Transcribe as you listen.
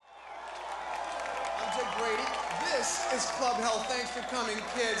Brady. This is Club Health. Thanks for coming,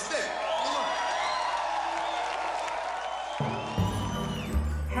 kids.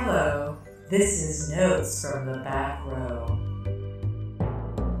 Hello, this is Notes from the Back Row.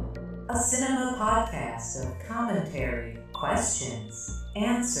 A cinema podcast of commentary, questions,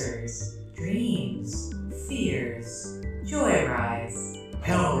 answers, dreams, fears, joyrides,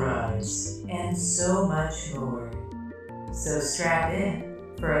 hell rides, and so much more. So strap in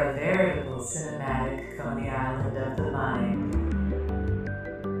for a veritable cinematic Coney Island of the mind.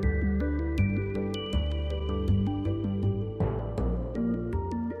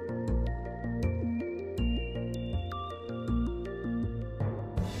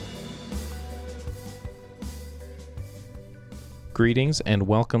 Greetings and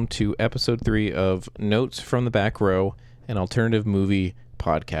welcome to episode 3 of Notes from the Back Row, an alternative movie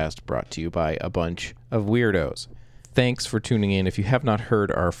podcast brought to you by a bunch of weirdos. Thanks for tuning in. If you have not heard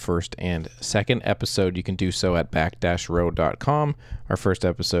our first and second episode, you can do so at back-row.com. Our first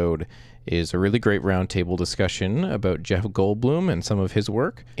episode is a really great roundtable discussion about Jeff Goldblum and some of his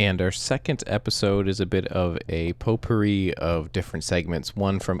work. And our second episode is a bit of a potpourri of different segments,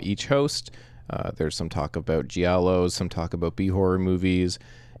 one from each host. There's some talk about giallos, some talk about B-horror movies,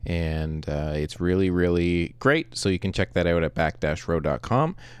 and it's really, really great. So you can check that out at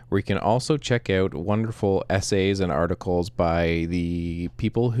back-row.com, where you can also check out wonderful essays and articles by the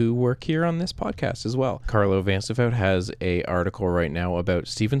people who work here on this podcast as well. Carlo Vanstevout has an article right now about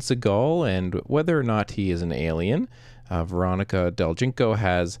Steven Seagal and whether or not he is an alien. Veronica Delginko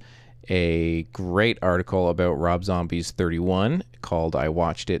has a great article about Rob Zombie's 31 called I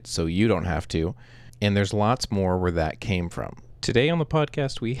Watched It So You Don't Have To. And there's lots more where that came from. Today on the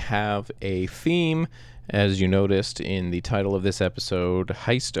podcast, we have a theme, as you noticed in the title of this episode,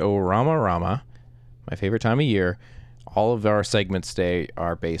 Heist-O Rama Rama, my favorite time of year. All of our segments today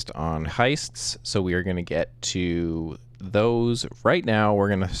are based on heists, so we are going to get to those right now. We're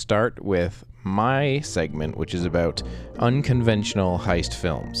going to start with my segment, which is about unconventional heist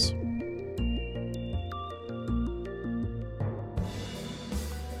films.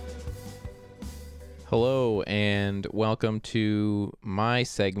 Hello and welcome to my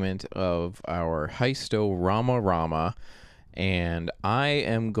segment of our Heist-O Rama Rama, and I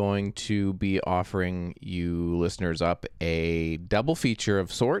am going to be offering you listeners up a double feature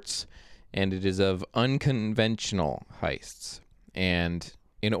of sorts, and it is of unconventional heists. And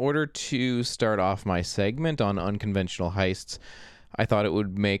in order to start off my segment on unconventional heists, I thought it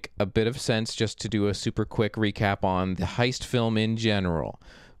would make a bit of sense just to do a super quick recap on the heist film in general.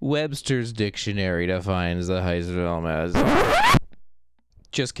 Webster's Dictionary defines the heist film as...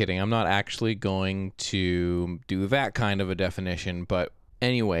 Just kidding, I'm not actually going to do that kind of a definition, but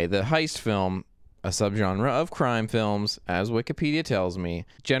anyway, the heist film, a subgenre of crime films, as Wikipedia tells me,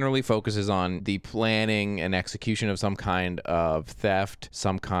 generally focuses on the planning and execution of some kind of theft,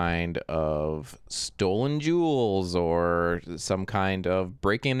 some kind of stolen jewels, or some kind of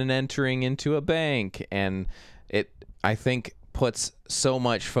breaking and entering into a bank, and it, I think, puts so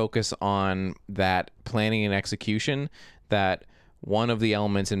much focus on that planning and execution that one of the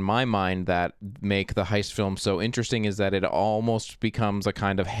elements in my mind that make the heist film so interesting is that it almost becomes a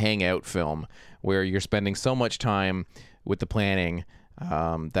kind of hangout film where you're spending so much time with the planning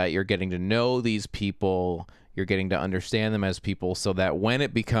that you're getting to know these people, you're getting to understand them as people, so that when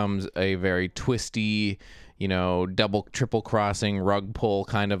it becomes a very twisty, double, triple crossing, rug pull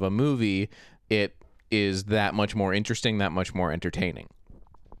kind of a movie, it is that much more interesting, that much more entertaining.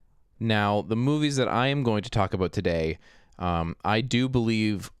 Now, the movies that I am going to talk about today, I do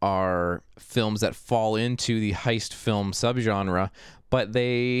believe are films that fall into the heist film subgenre, but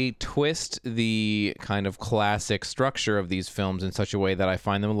they twist the kind of classic structure of these films in such a way that I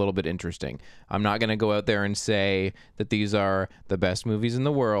find them a little bit interesting. I'm not going to go out there and say that these are the best movies in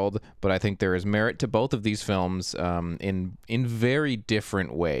the world, but I think there is merit to both of these films in very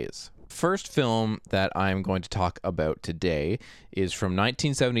different ways. First film that I'm going to talk about today is from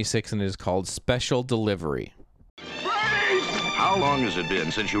 1976 and is called Special Delivery. How long has it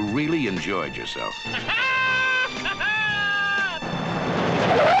been since you really enjoyed yourself?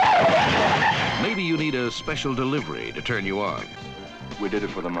 Maybe you need a special delivery to turn you on. We did it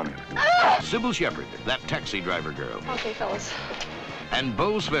for the money. Sybil Shepherd, that taxi driver girl. Okay, fellas. And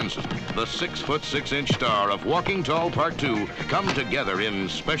Bo Svensson, the 6'6" star of Walking Tall Part 2, come together in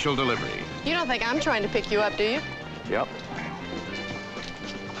Special Delivery. You don't think I'm trying to pick you up, do you? Yep.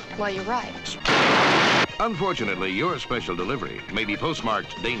 Well, you're right. Unfortunately, your special delivery may be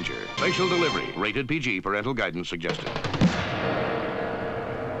postmarked Danger. Special Delivery, rated PG, parental guidance suggested.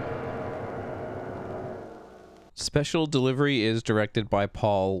 Special Delivery is directed by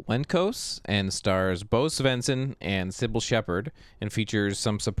Paul Wenkos and stars Bo Svensson and Sybil Shepherd, and features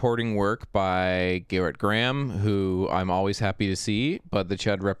some supporting work by Gerrit Graham, who I'm always happy to see, but the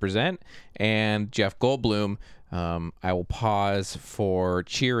Chud represent, and Jeff Goldblum. I will pause for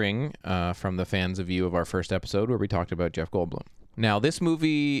cheering from the fans of you of our first episode where we talked about Jeff Goldblum. Now, this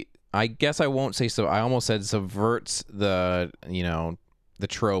movie, I guess I won't say so. I almost said subverts the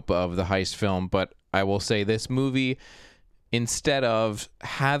trope of the heist film, but I will say this movie, instead of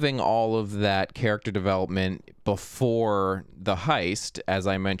having all of that character development before the heist, as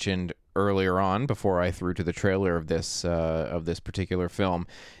I mentioned earlier on, before I threw to the trailer of this particular film,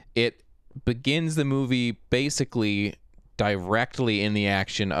 it begins the movie basically directly in the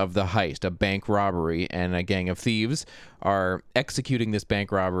action of the heist, a bank robbery, and a gang of thieves are executing this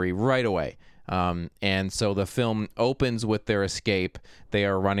bank robbery right away. And so the film opens with their escape. They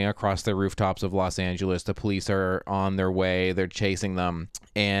are running across the rooftops of Los Angeles. The police are on their way. They're chasing them.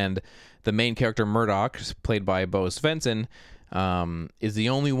 And the main character, Murdoch, played by Bo Svensson, is the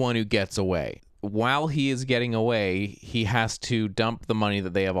only one who gets away. While he is getting away, he has to dump the money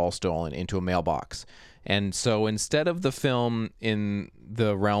that they have all stolen into a mailbox. And so instead of the film in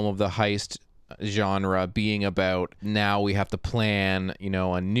the realm of the heist genre being about now we have to plan,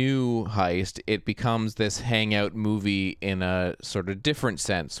 a new heist, it becomes this hangout movie in a sort of different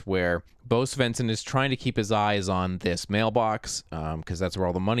sense where Bo Svensson is trying to keep his eyes on this mailbox because that's where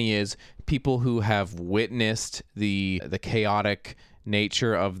all the money is. People who have witnessed the chaotic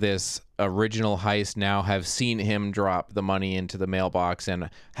nature of this original heist now have seen him drop the money into the mailbox and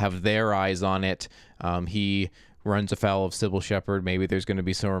have their eyes on it. He runs afoul of Sybil Shepherd. Maybe there's going to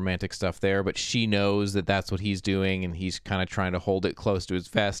be some romantic stuff there, but she knows that that's what he's doing, and he's kind of trying to hold it close to his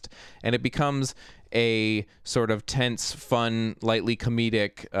vest. And it becomes a sort of tense, fun, lightly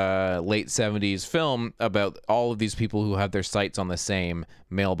comedic late 70s film about all of these people who have their sights on the same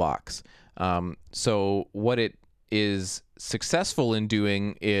mailbox. So what it is successful in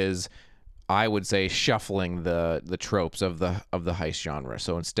doing is, I would say, shuffling the tropes of the heist genre.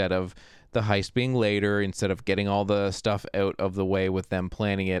 So instead of the heist being later, instead of getting all the stuff out of the way with them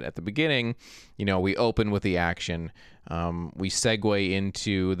planning it at the beginning, we open with the action. We segue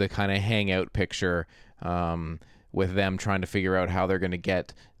into the kind of hangout picture with them trying to figure out how they're going to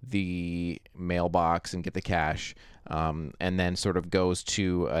get the mailbox and get the cash, and then sort of goes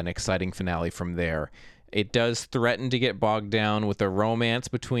to an exciting finale from there. It does threaten to get bogged down with a romance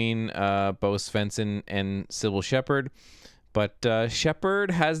between Bo Svensson and Sybil Shepherd. But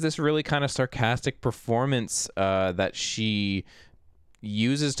Shepherd has this really kind of sarcastic performance that she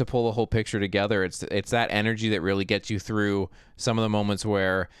uses to pull the whole picture together. It's that energy that really gets you through some of the moments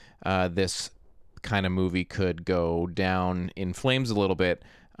where this kind of movie could go down in flames a little bit.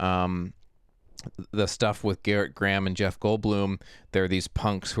 The stuff with Gerrit Graham and Jeff Goldblum, they're these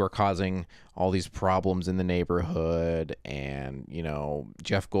punks who are causing all these problems in the neighborhood. And,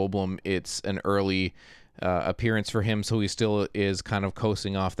 Jeff Goldblum, it's an early appearance for him, so he still is kind of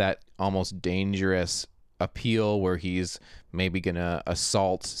coasting off that almost dangerous appeal where he's maybe gonna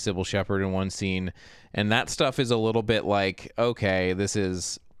assault Sybil Shepherd in one scene, and that stuff is a little bit like, okay, this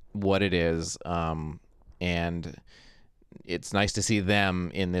is what it is, and it's nice to see them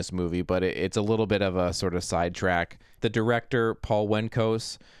in this movie, but it's a little bit of a sort of sidetrack. The director, Paul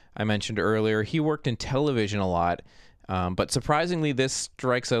Wenkos, I mentioned earlier, he worked in television a lot. But surprisingly, this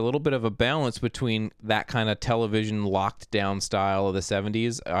strikes a little bit of a balance between that kind of television locked down style of the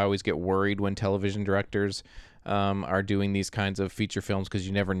 70s. I always get worried when television directors are doing these kinds of feature films because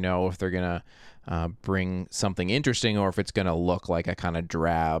you never know if they're going to bring something interesting or if it's going to look like a kind of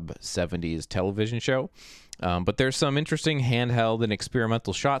drab 70s television show. But there's some interesting handheld and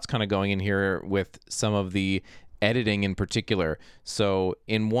experimental shots kind of going in here with some of the editing in particular. So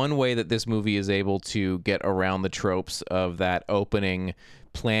in one way that this movie is able to get around the tropes of that opening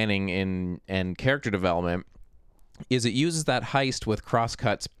planning and character development is it uses that heist with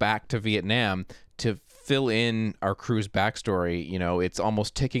crosscuts back to Vietnam to fill in our crew's backstory. It's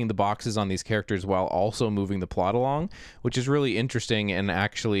almost ticking the boxes on these characters while also moving the plot along, which is really interesting and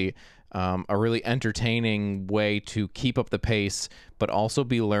actually a really entertaining way to keep up the pace, but also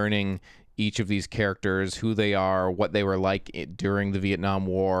be learning each of these characters, who they are, what they were like during the Vietnam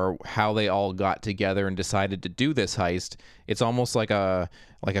War, how they all got together and decided to do this heist. It's almost like a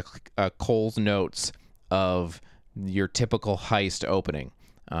Cole's Notes of your typical heist opening,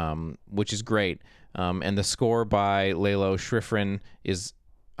 which is great. And the score by Lalo Schifrin is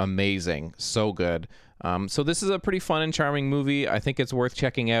amazing, so good. So this is a pretty fun and charming movie. I think it's worth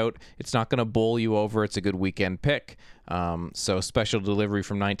checking out. It's not going to bowl you over. It's a good weekend pick. So Special Delivery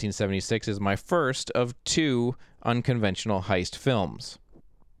from 1976 is my first of 2 unconventional heist films.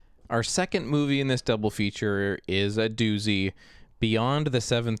 Our second movie in this double feature is a doozy, Beyond the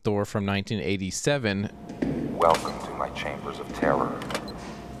Seventh Door from 1987. Welcome to my chambers of terror,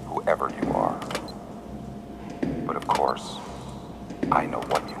 whoever you are. But of course, I know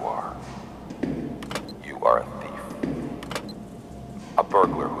what you are. You are a thief. A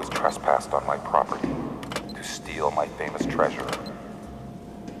burglar who has trespassed on my property to steal my famous treasure.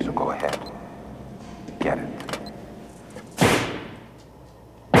 So go ahead, get it.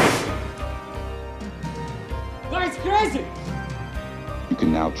 That's crazy! You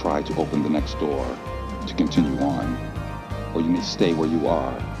can now try to open the next door to continue on, or you may stay where you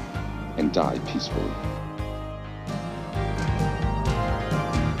are and die peacefully.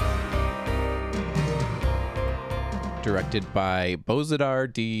 Directed by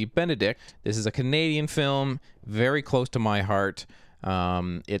Bozidar D. Benedict. This is a Canadian film, very close to my heart.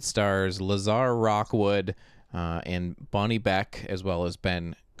 It stars Lazar Rockwood and Bonnie Beck, as well as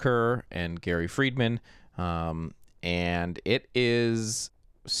Ben Kerr and Gary Friedman. And it is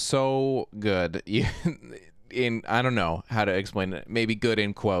so good. I don't know how to explain it. Maybe good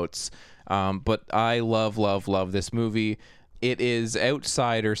in quotes. But I love this movie. It is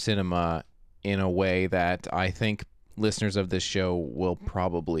outsider cinema in a way that I think listeners of this show will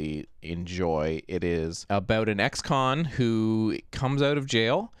probably enjoy. It is about an ex-con who comes out of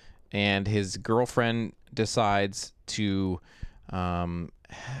jail, and his girlfriend decides to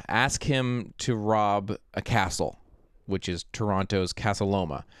ask him to rob a castle, which is Toronto's Casa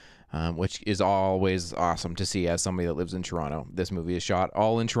Loma, which is always awesome to see as somebody that lives in Toronto. This movie is shot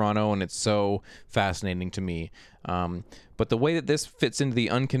all in Toronto, and it's so fascinating to me. But the way that this fits into the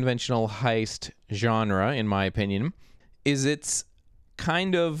unconventional heist genre, in my opinion, is it's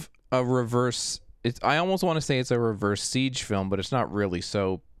kind of a reverse... I almost want to say it's a reverse Siege film, but it's not really.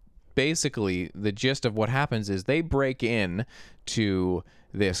 So basically, the gist of what happens is they break in to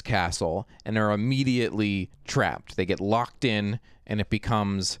this castle and are immediately trapped. They get locked in, and it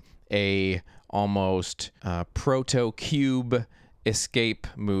becomes a almost proto-cube escape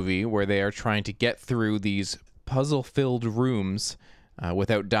movie where they are trying to get through these puzzle-filled rooms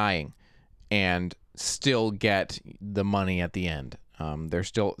without dying and still get the money at the end. They're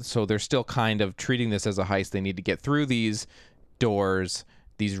still kind of treating this as a heist. They need to get through these doors,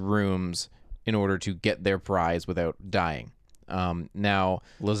 these rooms, in order to get their prize without dying. Now,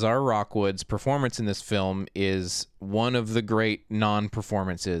 Lazar Rockwood's performance in this film is one of the great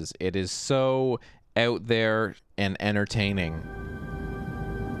non-performances. It is so out there and entertaining.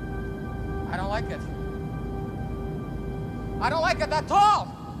 I don't like it. I don't like it at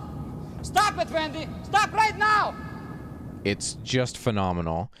all! Stop it, Randy! Stop right now! It's just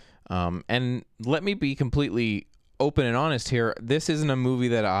phenomenal. And let me be completely open and honest here. This isn't a movie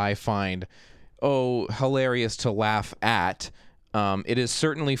that I find, hilarious to laugh at. It is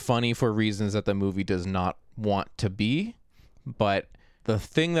certainly funny for reasons that the movie does not want to be. But the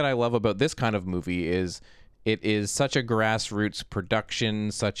thing that I love about this kind of movie is it is such a grassroots production,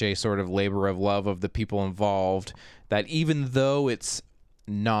 such a sort of labor of love of the people involved, that even though it's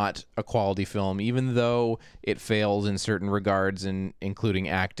not a quality film, even though it fails in certain regards, including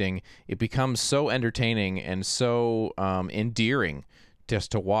acting, it becomes so entertaining and so endearing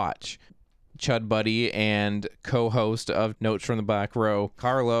just to watch. Chud Buddy and co-host of Notes from the Back Row,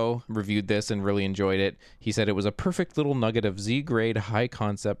 Carlo, reviewed this and really enjoyed it. He said it was a perfect little nugget of Z-grade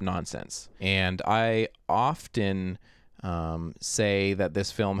high-concept nonsense. And I often say that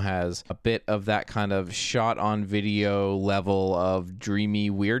this film has a bit of that kind of shot-on-video level of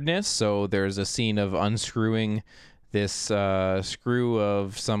dreamy weirdness. So there's a scene of unscrewing this screw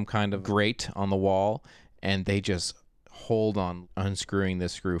of some kind of grate on the wall, and they just hold on unscrewing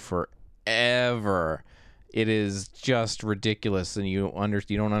this screw forever. It is just ridiculous, and you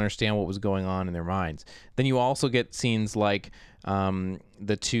don't understand what was going on in their minds. Then you also get scenes like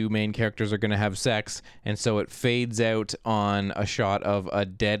the two main characters are going to have sex, and so it fades out on a shot of a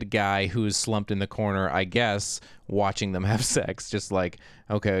dead guy who's slumped in the corner, I guess, watching them have sex. Just like,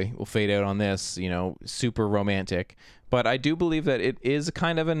 okay, we'll fade out on this, super romantic. But I do believe that it is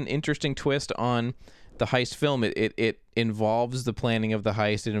kind of an interesting twist on the heist film. It involves the planning of the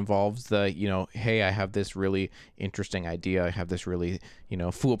heist. It involves the, hey, I have this really interesting idea. I have this really,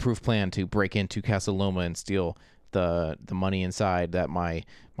 foolproof plan to break into Casa Loma and steal the money inside, that my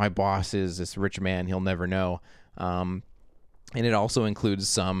boss is this rich man he'll never know. And it also includes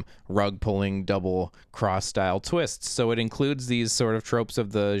some rug pulling double cross style twists. So it includes these sort of tropes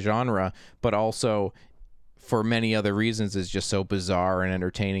of the genre, but also for many other reasons, is just so bizarre and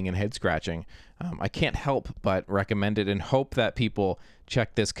entertaining and head-scratching. I can't help but recommend it and hope that people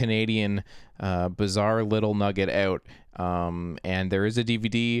check this Canadian bizarre little nugget out. And there is a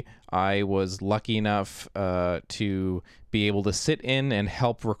DVD. I was lucky enough to be able to sit in and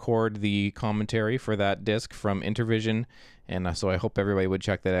help record the commentary for that disc from Intervision. And so I hope everybody would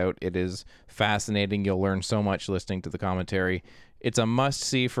check that out. It is fascinating. You'll learn so much listening to the commentary. It's a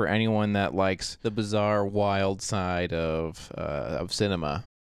must-see for anyone that likes the bizarre, wild side of cinema.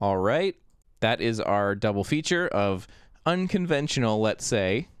 All right. That is our double feature of unconventional, let's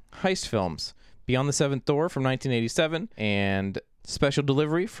say, heist films. Beyond the Seventh Door from 1987 and Special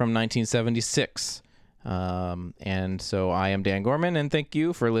Delivery from 1976. And so I am Dan Gorman, and thank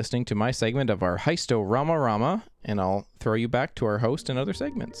you for listening to my segment of our Heist-O-Rama Rama, and I'll throw you back to our host and other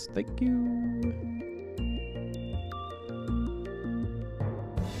segments. Thank you.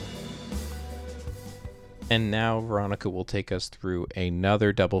 And now Veronica will take us through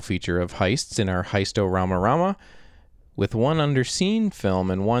another double feature of heists in our Heist-O-Rama Rama, with one underseen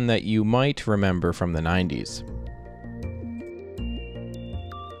film and one that you might remember from the 90s.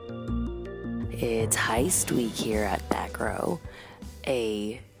 It's Heist Week here at Back Row,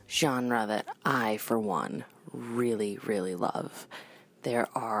 a genre that I, for one, really, really love. There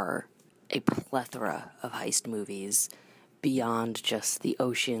are a plethora of heist movies beyond just the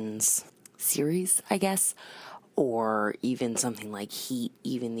Ocean's series, I guess, or even something like Heat,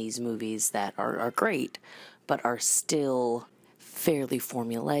 even these movies that are great, but are still fairly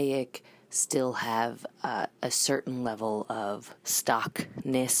formulaic, still have a certain level of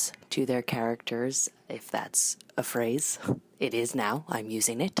stockness to their characters, if that's a phrase. It is now. I'm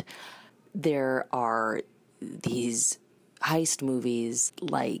using it. There are these heist movies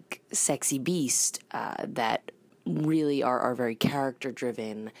like Sexy Beast that really are very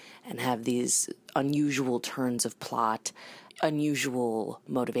character-driven and have these unusual turns of plot, unusual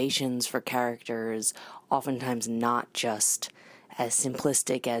motivations for characters, oftentimes not just as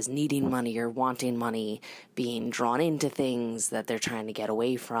simplistic as needing money or wanting money, being drawn into things that they're trying to get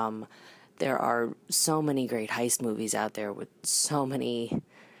away from. There are so many great heist movies out there with so many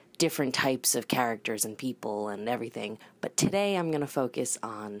different types of characters and people and everything, but today I'm going to focus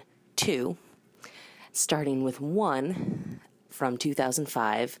on two, starting with one from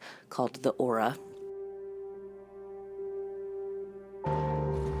 2005 called The Aura.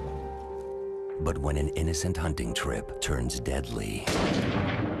 But when an innocent hunting trip turns deadly,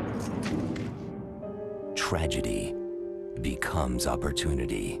 tragedy becomes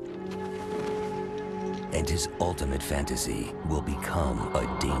opportunity. And his ultimate fantasy will become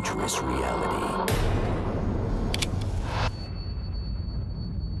a dangerous reality.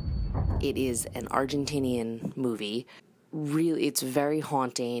 It is an Argentinian movie. Really, it's very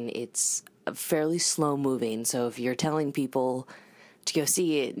haunting. It's fairly slow moving, so if you're telling people to go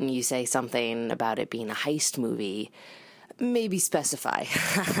see it and you say something about it being a heist movie, maybe specify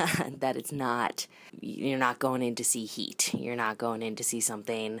that it's not, you're not going in to see Heat. You're not going in to see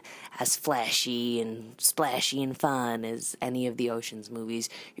something as flashy and splashy and fun as any of the Ocean's movies.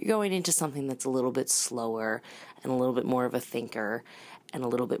 You're going into something that's a little bit slower and a little bit more of a thinker and a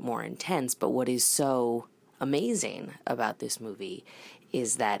little bit more intense. But what is so amazing about this movie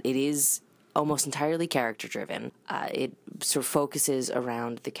is that it is almost entirely character-driven. It sort of focuses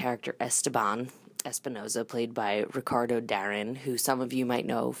around the character Esteban Espinosa, played by Ricardo Darin, who some of you might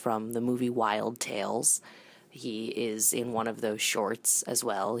know from the movie Wild Tales. He is in one of those shorts as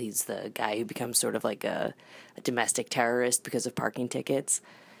well. He's the guy who becomes sort of like a domestic terrorist because of parking tickets.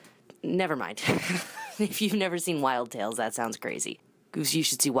 Never mind. If you've never seen Wild Tales, that sounds crazy. You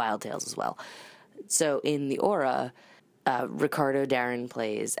should see Wild Tales as well. So in The Aura, Ricardo Darin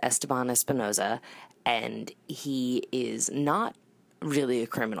plays Esteban Espinosa, and he is not really a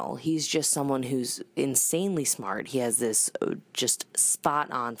criminal. He's just someone who's insanely smart. He has this just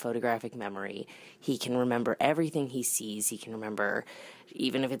spot-on photographic memory. He can remember everything he sees. He can remember,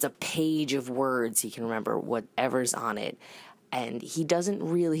 even if it's a page of words, he can remember whatever's on it. And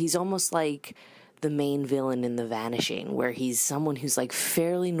he's almost like the main villain in The Vanishing, where he's someone who's like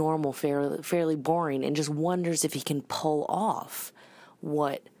fairly normal, fairly boring, and just wonders if he can pull off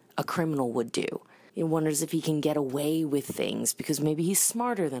what a criminal would do. He wonders if he can get away with things because maybe he's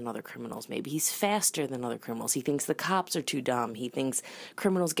smarter than other criminals. Maybe he's faster than other criminals. He thinks the cops are too dumb. He thinks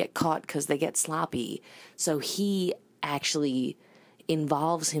criminals get caught because they get sloppy. So he actually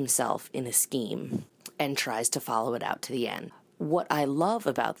involves himself in a scheme and tries to follow it out to the end. What I love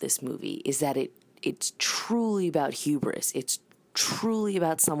about this movie is that it's truly about hubris. It's truly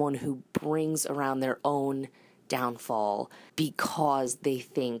about someone who brings around their own downfall because they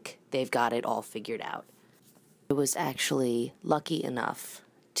think they've got it all figured out. I was actually lucky enough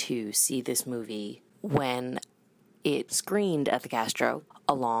to see this movie when it screened at the Castro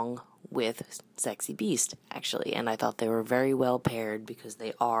along with Sexy Beast, actually. And I thought they were very well paired because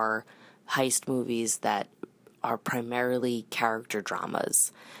they are heist movies that are primarily character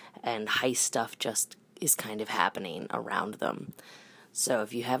dramas, and heist stuff just is kind of happening around them. So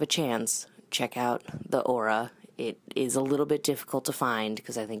if you have a chance, check out The Aura. It is a little bit difficult to find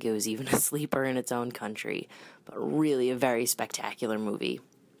because I think it was even a sleeper in its own country, but really a very spectacular movie.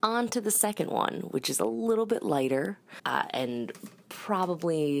 On to the second one, which is a little bit lighter and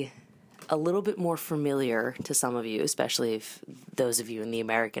probably a little bit more familiar to some of you, especially if those of you in the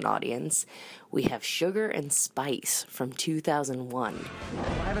American audience. We have Sugar and Spice from 2001. I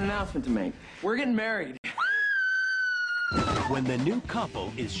have an announcement to make. We're getting married. When the new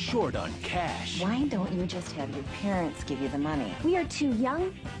couple is short on cash. Why don't you just have your parents give you the money? We are two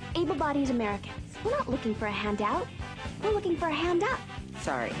young, able-bodied Americans. We're not looking for a handout. We're looking for a hand up.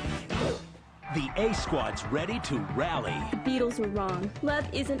 Sorry. The A Squad's ready to rally. The Beatles were wrong. Love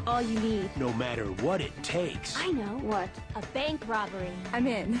isn't all you need. No matter what it takes. I know. What? A bank robbery. I'm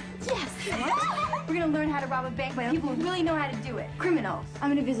in. Yes. What? We're gonna learn how to rob a bank by people who really know how to do it. Criminals. I'm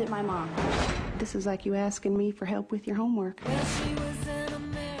gonna visit my mom. This is like you asking me for help with your homework.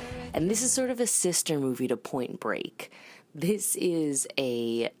 And this is sort of a sister movie to Point Break. This is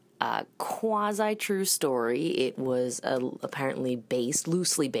a quasi-true story. It was apparently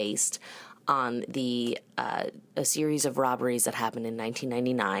loosely based on a series of robberies that happened in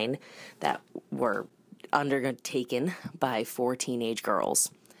 1999 that were undertaken by 4 teenage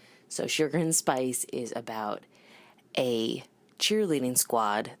girls. So Sugar and Spice is about a cheerleading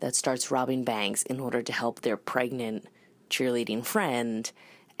squad that starts robbing banks in order to help their pregnant cheerleading friend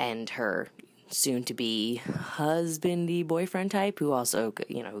and her soon-to-be husbandy boyfriend type who also,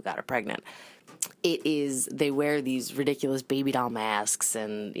 who got her pregnant. They wear these ridiculous baby doll masks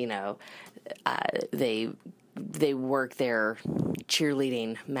and, they work their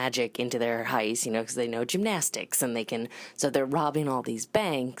cheerleading magic into their heist, because they know gymnastics and so they're robbing all these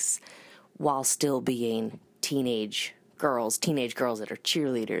banks while still being teenage girls that are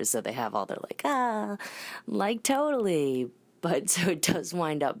cheerleaders. So they have all their totally. But so it does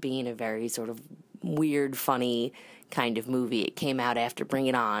wind up being a very sort of weird, funny kind of movie. It came out after Bring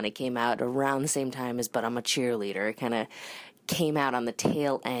It On. It came out around the same time as But I'm a Cheerleader. It kind of came out on the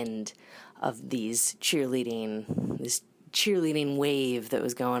tail end of this cheerleading wave that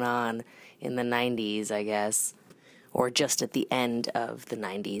was going on in the 90s, I guess, or just at the end of the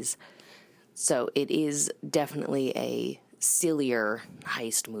 90s. So it is definitely a sillier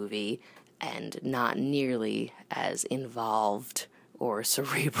heist movie and not nearly as involved or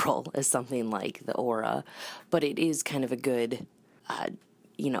cerebral as something like The Aura, but it is kind of a good,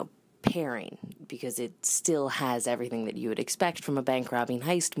 pairing because it still has everything that you would expect from a bank robbing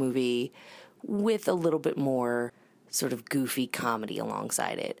heist movie with a little bit more sort of goofy comedy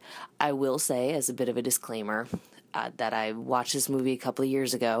alongside it. I will say, as a bit of a disclaimer, that I watched this movie a couple of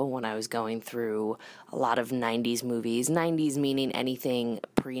years ago when I was going through a lot of 90s movies. 90s meaning anything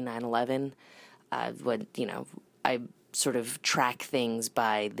pre-9/11. I sort of track things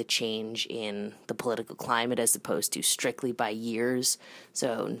by the change in the political climate as opposed to strictly by years.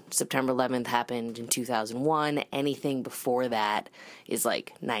 So September 11th happened in 2001. Anything before that is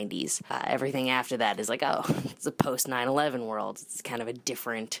like 90s. Everything after that is like, oh, it's a post-9/11 world. It's kind of a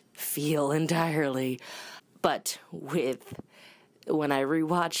different feel entirely. But when I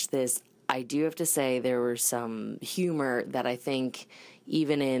rewatched this, I do have to say there was some humor that I think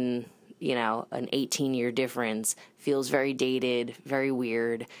even in, an 18-year difference feels very dated, very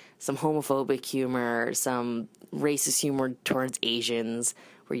weird. Some homophobic humor, some racist humor towards Asians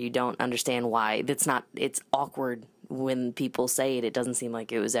where you don't understand why. It's awkward when people say it. It doesn't seem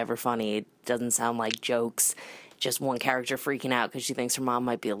like it was ever funny. It doesn't sound like jokes. Just one character freaking out because she thinks her mom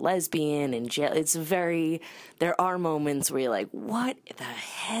might be a lesbian, and there are moments where you're like, what the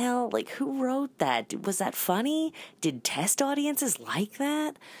hell? Like, who wrote that? Was that funny? Did test audiences like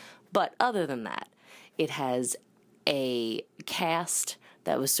that? But other than that, it has a cast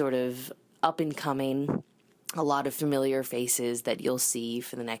that was sort of up and coming, a lot of familiar faces that you'll see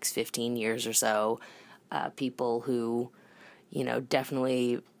for the next 15 years or so, people who,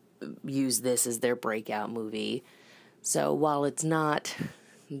 definitely use this as their breakout movie. So while it's not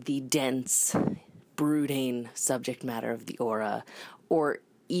the dense, brooding subject matter of The Aura, or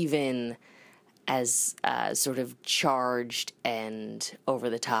even as sort of charged and over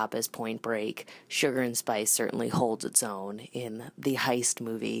the top as Point Break, Sugar and Spice certainly holds its own in the heist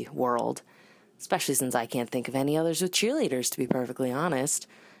movie world, especially since I can't think of any others with cheerleaders, to be perfectly honest.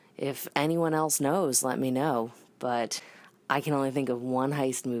 If anyone else knows, let me know. But I can only think of one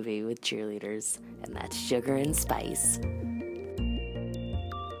heist movie with cheerleaders, and that's Sugar and Spice.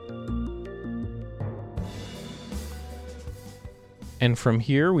 And from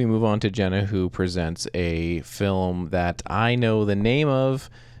here, we move on to Jenna, who presents a film that I know the name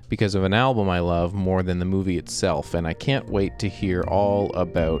of because of an album I love more than the movie itself, and I can't wait to hear all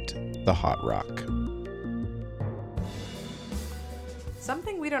about The Hot Rock.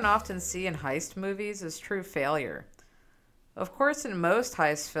 Something we don't often see in heist movies is true failure. Of course, in most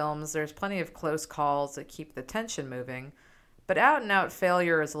heist films, there's plenty of close calls that keep the tension moving, but out-and-out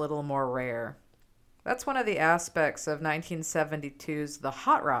failure is a little more rare. That's one of the aspects of 1972's The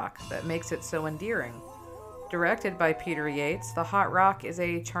Hot Rock that makes it so endearing. Directed by Peter Yates, The Hot Rock is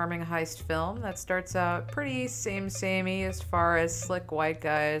a charming heist film that starts out pretty same-samey as far as slick white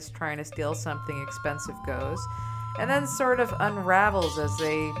guys trying to steal something expensive goes, and then sort of unravels as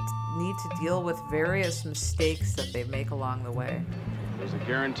they need to deal with various mistakes that they make along the way. There's a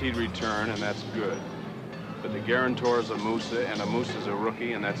guaranteed return, and that's good. But the guarantor is a Musa, and a Musa's a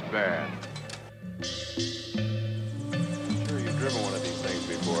rookie, and that's bad. Sure, you've driven one of these things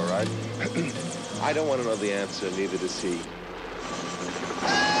before, right? I don't want to know the answer, neither does he.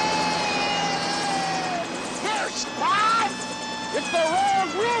 Here, Spot! It's the wrong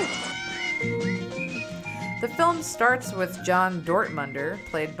route! The film starts with John Dortmunder,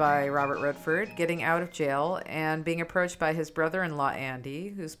 played by Robert Redford, getting out of jail and being approached by his brother-in-law Andy,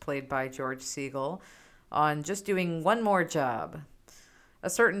 who's played by George Segal, on just doing one more job. A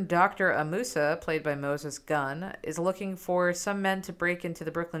certain Dr. Amusa, played by Moses Gunn, is looking for some men to break into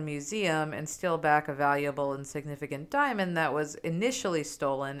the Brooklyn Museum and steal back a valuable and significant diamond that was initially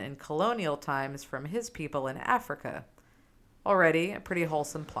stolen in colonial times from his people in Africa. Already a pretty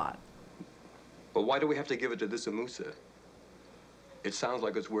wholesome plot. But why do we have to give it to this Amusa? It sounds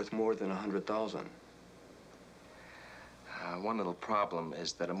like it's worth more than 100,000. One little problem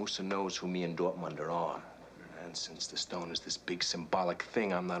is that Amusa knows who me and Dortmunder are. And since the stone is this big symbolic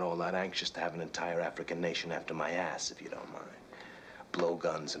thing, I'm not all that anxious to have an entire African nation after my ass, if you don't mind.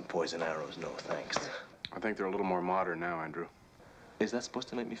 Blowguns and poison arrows, no thanks. I think they're a little more modern now, Andrew. Is that supposed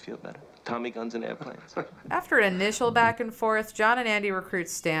to make me feel better? Tommy guns and airplanes? After an initial back and forth, John and Andy recruit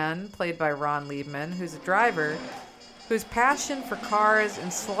Stan, played by Ron Liebman, who's a driver, whose passion for cars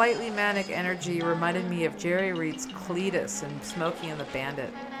and slightly manic energy reminded me of Jerry Reed's Cletus in Smokey and the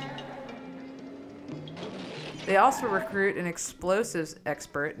Bandit. They also recruit an explosives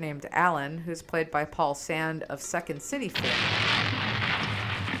expert named Alan, who's played by Paul Sand of Second City fame.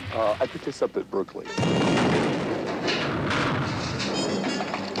 I picked this up at Berkeley.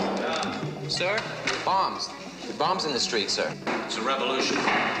 Sir, bombs. The bombs in the street, sir. It's a revolution.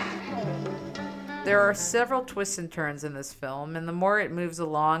 There are several twists and turns in this film, and the more it moves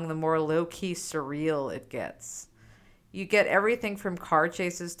along, the more low-key surreal it gets. You get everything from car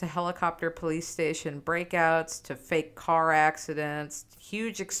chases to helicopter police station breakouts to fake car accidents,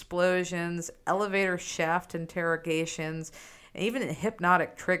 huge explosions, elevator shaft interrogations, and even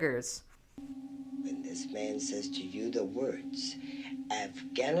hypnotic triggers. When this man says to you the words,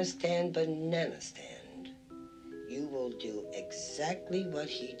 Afghanistan, Bananistan, you will do exactly what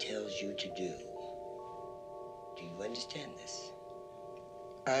he tells you to do. Do you understand this?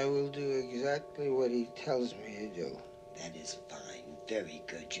 I will do exactly what he tells me to do. That is fine. Very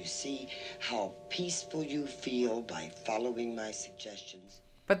good. You see how peaceful you feel by following my suggestions.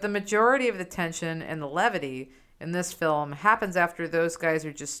 But the majority of the tension and the levity in this film happens after those guys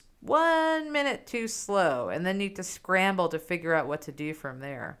are just 1 minute too slow and then need to scramble to figure out what to do from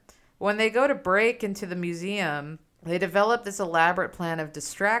there. When they go to break into the museum, they develop this elaborate plan of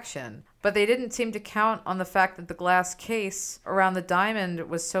distraction, but they didn't seem to count on the fact that the glass case around the diamond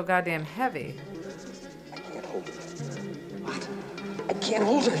was so goddamn heavy. I can't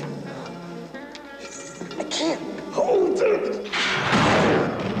hold it. I can't hold it.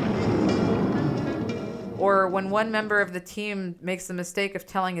 Or when one member of the team makes the mistake of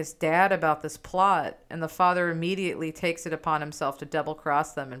telling his dad about this plot, and the father immediately takes it upon himself to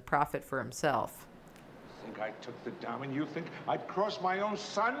double-cross them and profit for himself. Think I took the diamond? You think I'd cross my own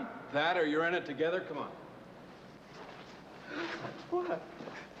son? That or you're in it together? Come on. What?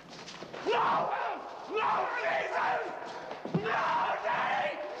 No! No, Jesus! No,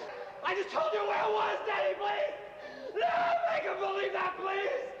 Daddy! I just told you where it was, Daddy, please! No, make him believe that,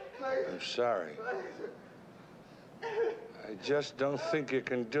 please! I'm sorry. I just don't think you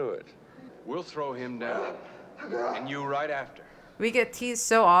can do it. We'll throw him down. And you right after. We get teased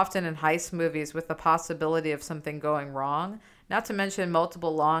so often in heist movies with the possibility of something going wrong, not to mention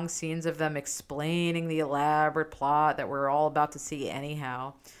multiple long scenes of them explaining the elaborate plot that we're all about to see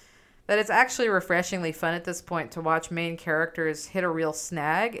anyhow. that it's actually refreshingly fun at this point to watch main characters hit a real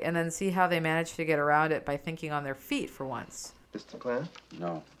snag and then see how they manage to get around it by thinking on their feet for once. This the plan?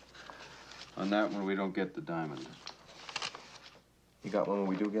 No. On that one, we don't get the diamond. You got one when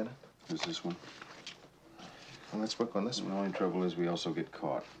we do get it? There's this one. Well, let's work on this one. The only trouble is we also get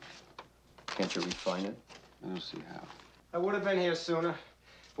caught. Can't you refine it? I don't see how. I would have been here sooner.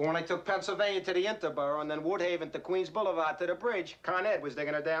 But when I took Pennsylvania to the Interborough and then Woodhaven to Queens Boulevard to the bridge, Con Ed was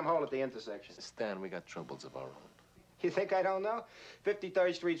digging a damn hole at the intersection. Stan, we got troubles of our own. You think I don't know?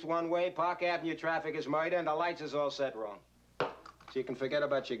 53rd Street's one way, Park Avenue traffic is murder, and the lights is all set wrong. So you can forget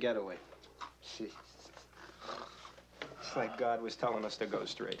about your getaway. See, it's like God was telling us to go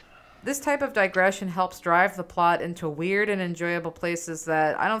straight. This type of digression helps drive the plot into weird and enjoyable places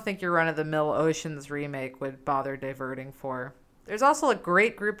that I don't think your run-of-the-mill Ocean's remake would bother diverting for. There's also a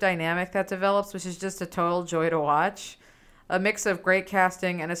great group dynamic that develops, which is just a total joy to watch. A mix of great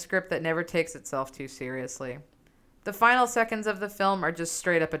casting and a script that never takes itself too seriously. The final seconds of the film are just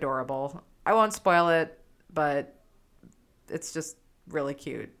straight up adorable. I won't spoil it, but it's just really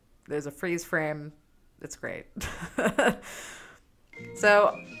cute. There's a freeze frame. It's great.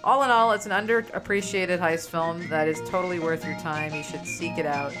 So, all in all, it's an underappreciated heist film that is totally worth your time. You should seek it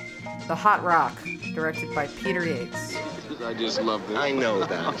out. The Hot Rock, directed by Peter Yates. I just love this. I know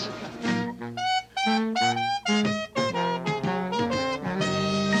that.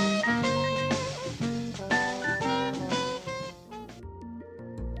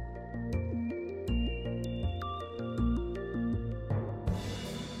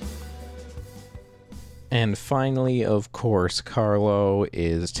 And finally, of course, Carlo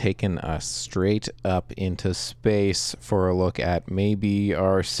is taking us straight up into space for a look at maybe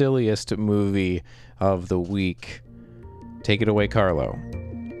our silliest movie of the week. Take it away, Carlo.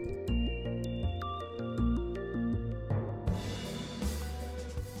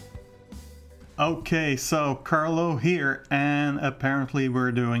 Okay, so Carlo here, and apparently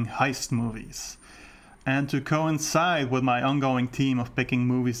we're doing heist movies. And to coincide with my ongoing theme of picking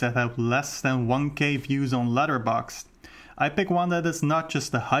movies that have less than 1K views on Letterboxd, I pick one that is not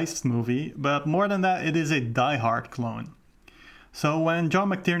just a heist movie, but more than that, it is a Die Hard clone. So when John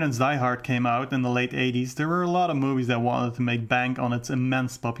McTiernan's Die Hard came out in the late 80s, there were a lot of movies that wanted to make bank on its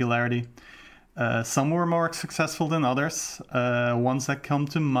immense popularity. Some were more successful than others. Ones that come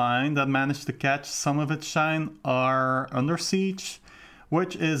to mind that managed to catch some of its shine are Under Siege,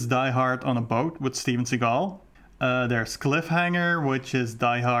 which is Die Hard on a boat with Steven Seagal. There's Cliffhanger, which is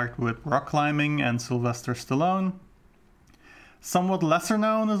Die Hard with rock climbing and Sylvester Stallone. Somewhat lesser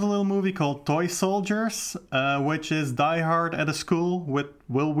known is a little movie called Toy Soldiers, which is Die Hard at a school with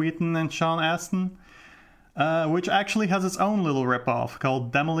Will Wheaton and Sean Astin, which actually has its own little ripoff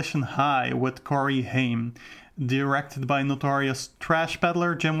called Demolition High with Corey Haim, directed by notorious trash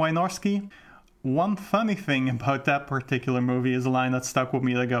peddler Jim Wynorski. One funny thing about that particular movie is a line that stuck with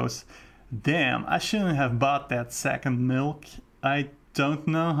me that goes, "Damn, I shouldn't have bought that second milk." I don't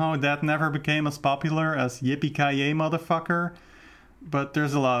know how that never became as popular as Yippee-Ki-Yay Motherfucker, but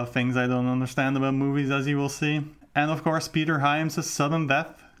there's a lot of things I don't understand about movies, as you will see. And of course, Peter Hyams' Sudden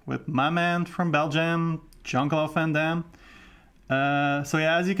Death with my man from Belgium, Jean-Claude Van Damme. So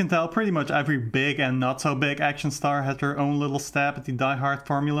yeah, as you can tell, pretty much every big and not so big action star had their own little stab at the Die Hard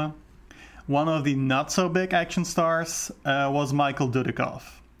formula. One of the not-so-big action stars was Michael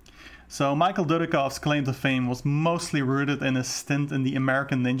Dudikoff. So Michael Dudikoff's claim to fame was mostly rooted in his stint in the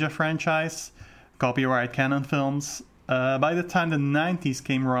American Ninja franchise, copyright Cannon films. By the time the 90s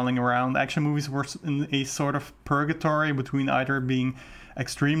came rolling around, action movies were in a sort of purgatory between either being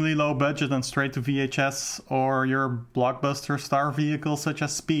extremely low budget and straight to VHS, or your blockbuster star vehicle such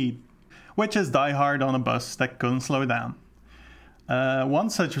as Speed, which is Die Hard on a bus that couldn't slow down. One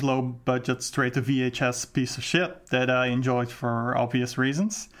such low-budget straight-to-VHS piece of shit that I enjoyed for obvious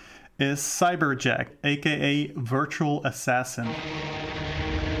reasons is Cyberjack, aka Virtual Assassin.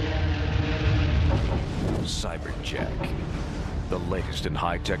 Cyberjack, the latest in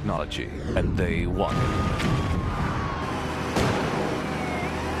high technology, and they want it.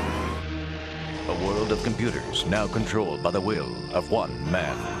 A world of computers now controlled by the will of one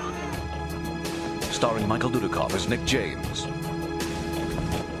man. Starring Michael Dudikoff as Nick James,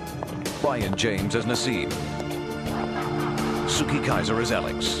 Brian James as Nassim, Suki Kaiser as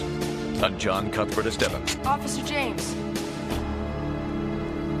Alex, and John Cuthbert as Devon. Officer James.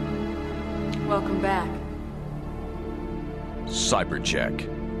 Welcome back. Cyberjack,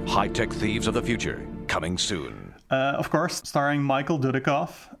 high-tech thieves of the future, coming soon. Of course, starring Michael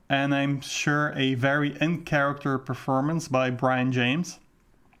Dudikoff, and I'm sure a very in-character performance by Brian James.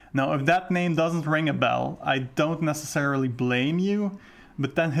 Now, if that name doesn't ring a bell, I don't necessarily blame you,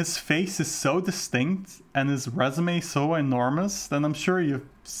 but then his face is so distinct and his resume so enormous that I'm sure you've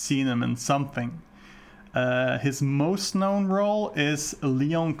seen him in something. His most known role is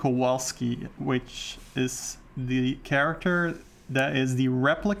Leon Kowalski, which is the character that is the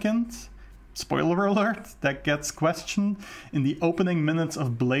replicant, spoiler alert, that gets questioned in the opening minutes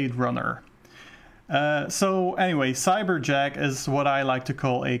of Blade Runner. So anyway, Cyberjack is what I like to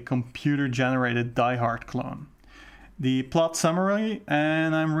call a computer-generated Die Hard clone. The plot summary,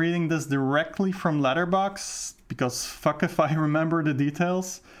 and I'm reading this directly from Letterboxd, because fuck if I remember the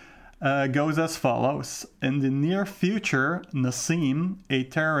details, goes as follows. In the near future, Nassim, a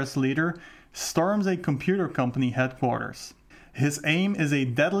terrorist leader, storms a computer company headquarters. His aim is a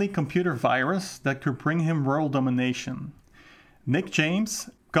deadly computer virus that could bring him world domination. Nick James,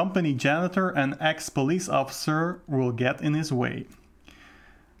 company janitor and ex-police officer, will get in his way.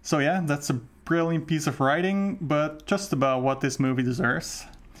 So yeah, that's a brilliant piece of writing, but just about what this movie deserves.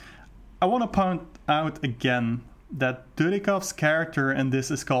 I want to point out again that Dudikov's character in this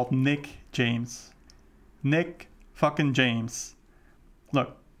is called Nick James. Nick fucking James.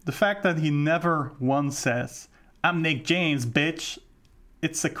 Look, the fact that he never once says, "I'm Nick James, bitch,"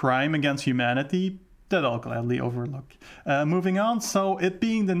 it's a crime against humanity that I'll gladly overlook. Moving on, so it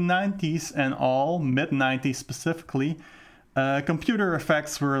being the 90s and all, mid-90s specifically, computer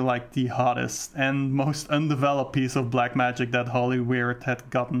effects were like the hottest and most undeveloped piece of black magic that Hollywood had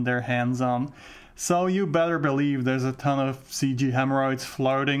gotten their hands on. So you better believe there's a ton of CG hemorrhoids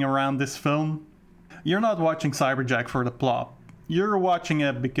floating around this film. You're not watching Cyberjack for the plot. You're watching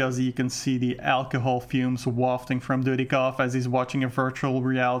it because you can see the alcohol fumes wafting from Dudikoff as he's watching a virtual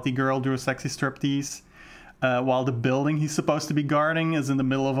reality girl do a sexy striptease, while the building he's supposed to be guarding is in the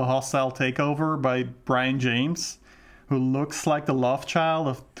middle of a hostile takeover by Brian James, who looks like the love child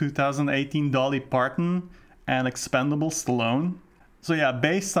of 2018 Dolly Parton and Expendable Stallone. So yeah,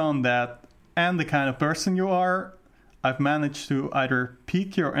 based on that and the kind of person you are, I've managed to either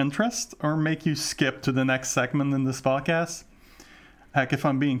pique your interest or make you skip to the next segment in this podcast. Heck, if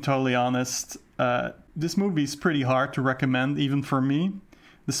I'm being totally honest, this movie is pretty hard to recommend even for me,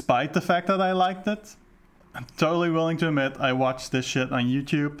 despite the fact that I liked it. I'm totally willing to admit I watched this shit on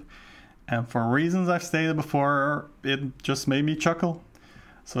YouTube, and for reasons I've stated before, it just made me chuckle.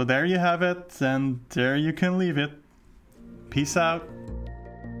 So there you have it, and there you can leave it. Peace out.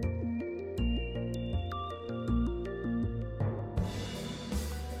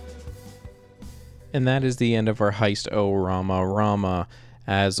 And that is the end of our Heist-O-Rama Rama.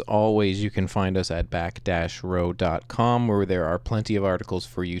 As always, you can find us at back-row.com, where there are plenty of articles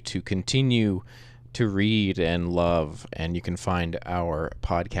for you to continue to read and love, and you can find our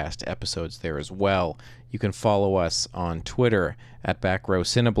podcast episodes there as well. You can follow us on Twitter at Backrow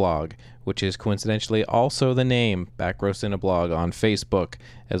Cineblog, which is coincidentally also the name Backrow Cineblog on Facebook,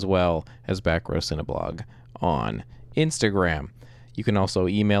 as well as Backrow Cineblog on Instagram. You can also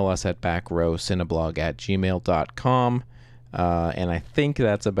email us at backrowcineblog@gmail.com. And I think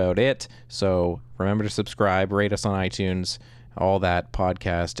that's about it. So remember to subscribe, rate us on iTunes, all that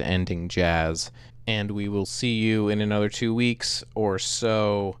podcast ending jazz. And we will see you in another 2 weeks or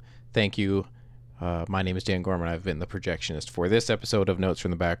so. Thank you. My name is Dan Gorman. I've been the projectionist for this episode of Notes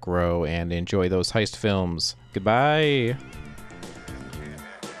from the Back Row, and enjoy those heist films. Goodbye.